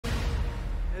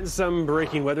And some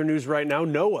breaking weather news right now.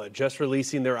 NOAA just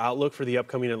releasing their outlook for the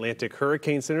upcoming Atlantic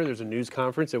Hurricane Center. There's a news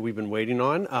conference that we've been waiting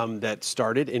on that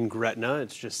started in Gretna.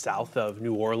 It's just south of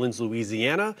New Orleans,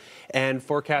 Louisiana. And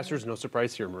forecasters, no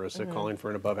surprise here, Marissa, calling for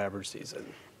an above average season.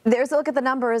 There's a look at the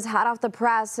numbers hot off the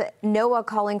press. NOAA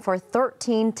calling for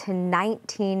 13 to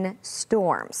 19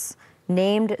 storms.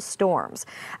 Named storms.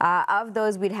 Of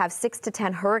those, we'd have 6 to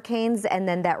 10 hurricanes, and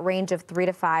then that range of 3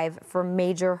 to 5 for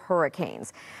major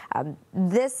hurricanes.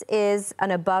 This is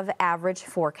an above average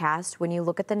forecast when you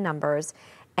look at the numbers,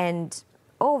 and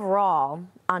overall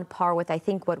on par with, I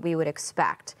think, what we would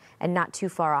expect, and not too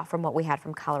far off from what we had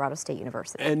from Colorado State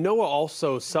University. And NOAA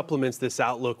also supplements this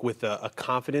outlook with a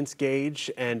confidence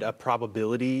gauge and a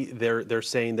probability. They're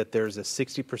saying that there's a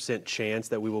 60% chance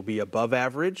that we will be above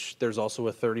average. There's also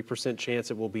a 30%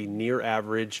 chance it will be near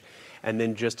average, and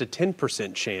then just a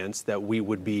 10% chance that we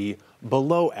would be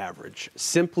below average,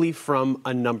 simply from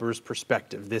a numbers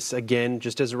perspective. This, again,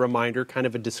 just as a reminder, kind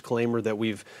of a disclaimer that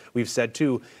we've said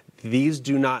too, these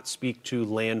do not speak to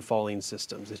landfalling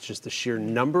systems. It's just the sheer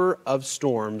number of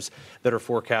storms that are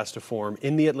forecast to form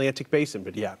in the Atlantic Basin.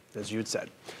 But yeah, as you had said,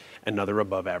 another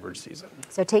above average season.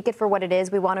 So take it for what it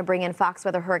is. We want to bring in Fox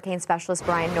Weather Hurricane Specialist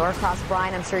Bryan Norcross.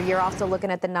 Bryan, I'm sure you're also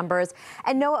looking at the numbers.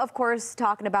 And NOAA, of course,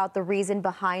 talking about the reason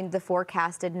behind the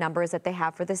forecasted numbers that they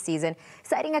have for the season,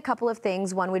 citing a couple of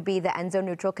things. One would be the end zone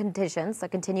neutral conditions, a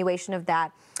continuation of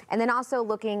that. And then also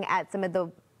looking at some of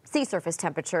the sea surface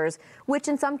temperatures, which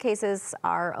in some cases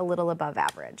are a little above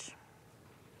average.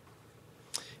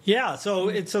 Yeah, so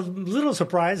it's a little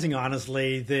surprising,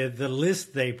 honestly, the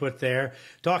list they put there,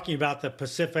 talking about the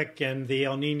Pacific and the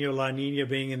El Nino, La Nina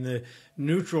being in the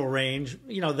neutral range.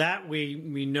 You know, that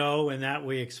we know and that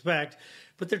we expect.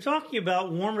 But they're talking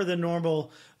about warmer than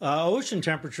normal ocean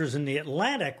temperatures in the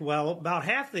Atlantic. Well, about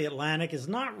half the Atlantic is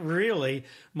not really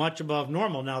much above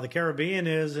normal. Now, the Caribbean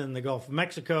is, and the Gulf of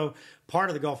Mexico, part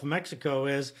of the Gulf of Mexico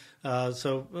is.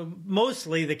 So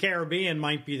mostly the Caribbean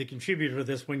might be the contributor to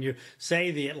this. When you say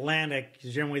the Atlantic,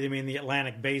 generally they mean the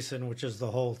Atlantic Basin, which is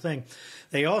the whole thing.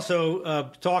 They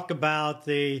also talk about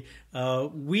the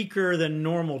weaker than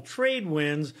normal trade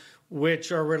winds,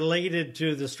 which are related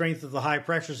to the strength of the high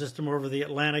pressure system over the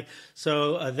Atlantic.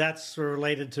 So that's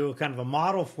related to a kind of a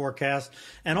model forecast.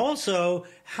 And also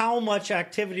how much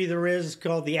activity there is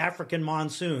called the African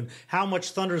monsoon, how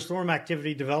much thunderstorm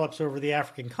activity develops over the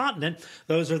African continent.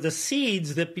 Those are the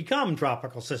seeds that become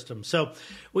tropical systems. So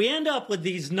we end up with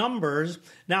these numbers.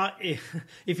 Now,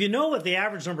 if you know what the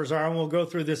average numbers are, and we'll go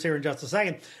through this here in just a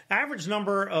second, average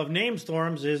number of named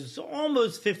storms is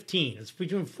almost 15. It's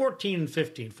between 14 and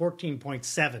 15,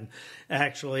 14.7,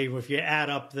 actually, if you add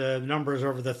up the numbers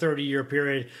over the 30-year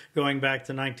period going back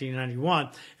to 1991.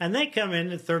 And they come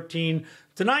in at 13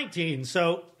 to 19.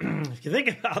 So if you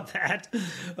think about that,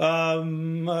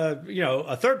 you know,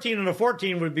 a 13 and a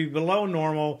 14 would be below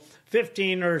normal.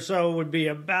 15 or so would be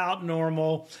about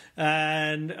normal.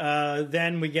 And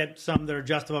then we get some that are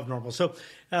just above normal. So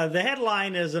the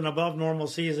headline is an above normal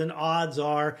season. Odds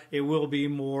are it will be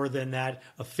more than that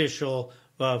official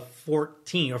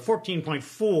 14 or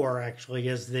 14.4 actually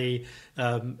is the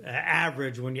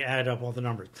average when you add up all the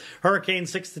numbers. Hurricane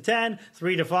 6 to 10,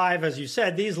 3 to 5, as you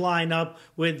said, these line up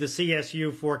with the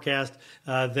CSU forecast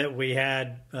that we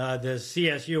had. The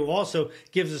CSU also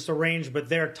gives us a range, but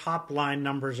their top line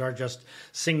numbers are just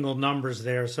single numbers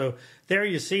there. So there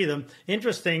you see them.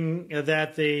 Interesting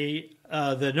that the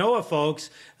NOAA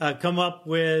folks come up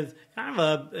with kind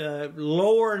of a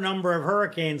lower number of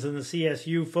hurricanes than the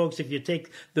CSU folks if you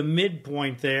take the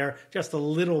midpoint there just a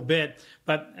little bit.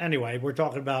 But anyway, we're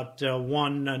talking about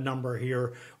one number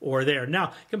here or there.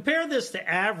 Now, compare this to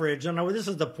average, and this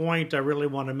is the point I really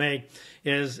want to make,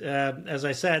 is, as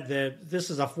I said, this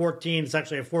is a 14. It's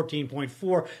actually a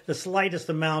 14.4, the slightest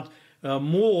amount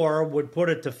more would put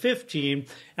it to 15.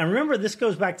 And remember, this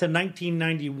goes back to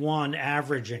 1991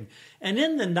 averaging. And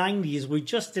in the 90s, we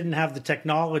just didn't have the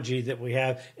technology that we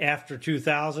have after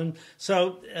 2000.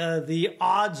 So the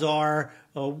odds are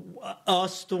a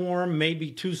storm,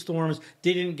 maybe two storms,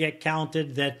 didn't get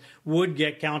counted that would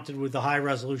get counted with the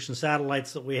high-resolution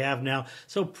satellites that we have now.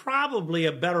 So probably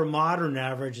a better modern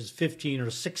average is 15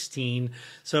 or 16.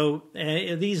 So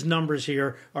these numbers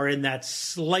here are in that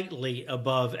slightly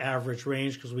above average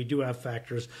range because we do have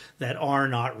factors that are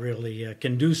not really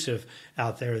conducive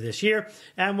out there this year.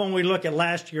 And when we look at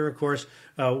last year, of course,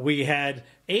 we had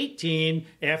 18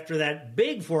 after that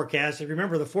big forecast. If you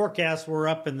remember, the forecasts were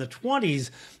up in the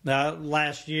 20s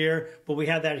last year, but we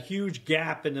had that huge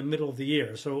gap in the middle of the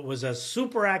year. So it was a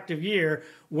super active year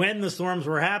when the storms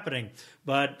were happening.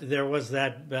 But there was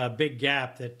that big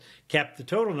gap that kept the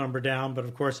total number down. But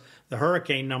of course, the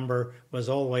hurricane number was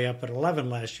all the way up at 11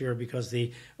 last year because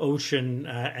the ocean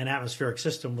and atmospheric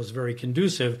system was very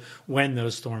conducive when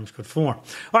those storms could form.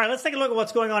 All right, let's take a look at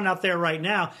what's going on out there right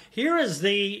now. Here is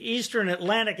the eastern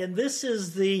Atlantic, and this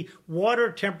is the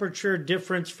water temperature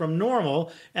difference from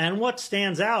normal. And what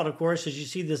stands out, of course, is you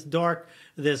see this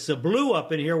blue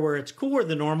up in here where it's cooler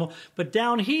than normal. But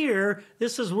down here,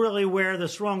 this is really where the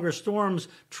stronger storms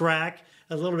track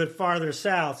a little bit farther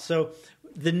south. So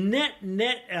the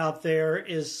net out there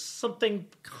is something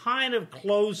kind of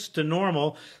close to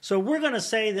normal. So we're going to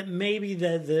say that maybe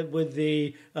with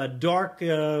the dark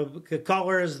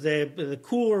colors, the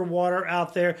cooler water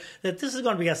out there, that this is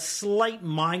going to be a slight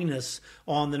minus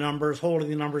on the numbers, holding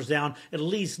the numbers down, at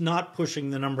least not pushing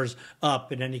the numbers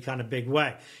up in any kind of big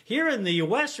way. Here in the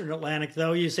western Atlantic,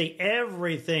 though, you see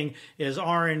everything is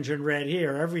orange and red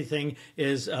here. Everything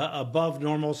is above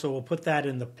normal, so we'll put that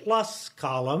in the plus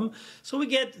column. So we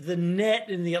get the net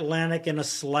in the Atlantic and a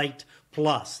slight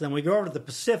plus. Then we go over to the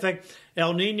Pacific.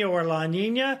 El Nino or La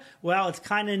Nina, well, it's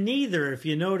kind of neither. If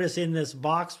you notice in this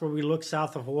box where we look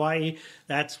south of Hawaii,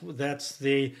 that's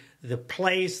the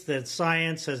place that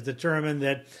science has determined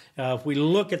that if we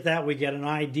look at that, we get an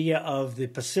idea of the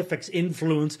Pacific's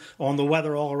influence on the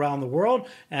weather all around the world.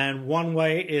 And one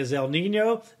way is El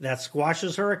Nino, that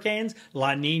squashes hurricanes.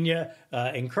 La Nina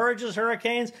encourages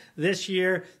hurricanes. This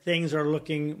year, things are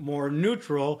looking more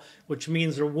neutral, which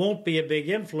means there won't be a big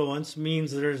influence,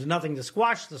 means there's nothing to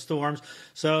squash the storms.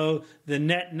 So the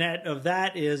net of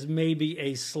that is maybe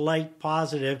a slight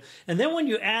positive. And then when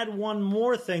you add one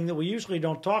more thing that we usually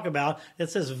don't talk about,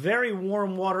 it says very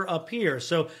warm water up here.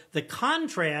 So the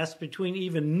contrast between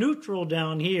even neutral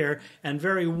down here and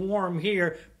very warm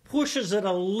here pushes it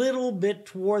a little bit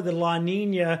toward the La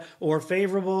Nina or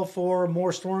favorable for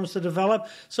more storms to develop.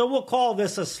 So we'll call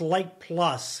this a slight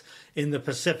plus in the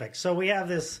Pacific. So we have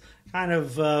this kind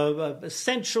of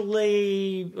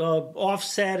essentially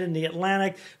offset in the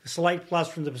Atlantic, a slight plus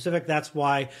from the Pacific. That's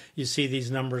why you see these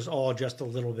numbers all just a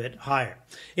little bit higher.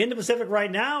 In the Pacific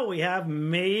right now, we have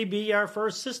maybe our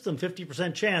first system,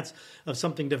 50% chance of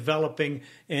something developing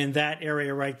in that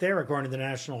area right there, according to the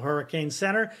National Hurricane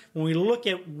Center. When we look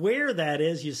at where that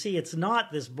is, you see it's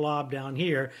not this blob down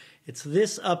here. It's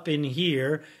this up in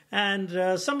here,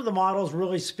 and some of the models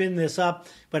really spin this up,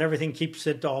 but everything keeps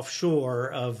it offshore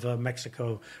of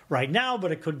Mexico right now,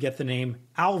 but it could get the name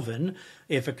Alvin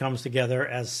if it comes together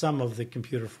as some of the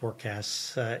computer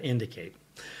forecasts indicate.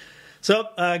 So,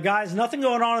 guys, nothing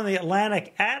going on in the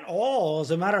Atlantic at all. As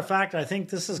a matter of fact, I think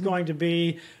this is going to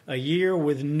be a year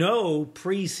with no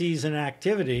preseason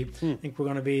activity. I think we're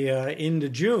going to be into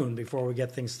June before we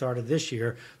get things started this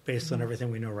year based on everything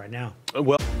we know right now.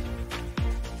 Well.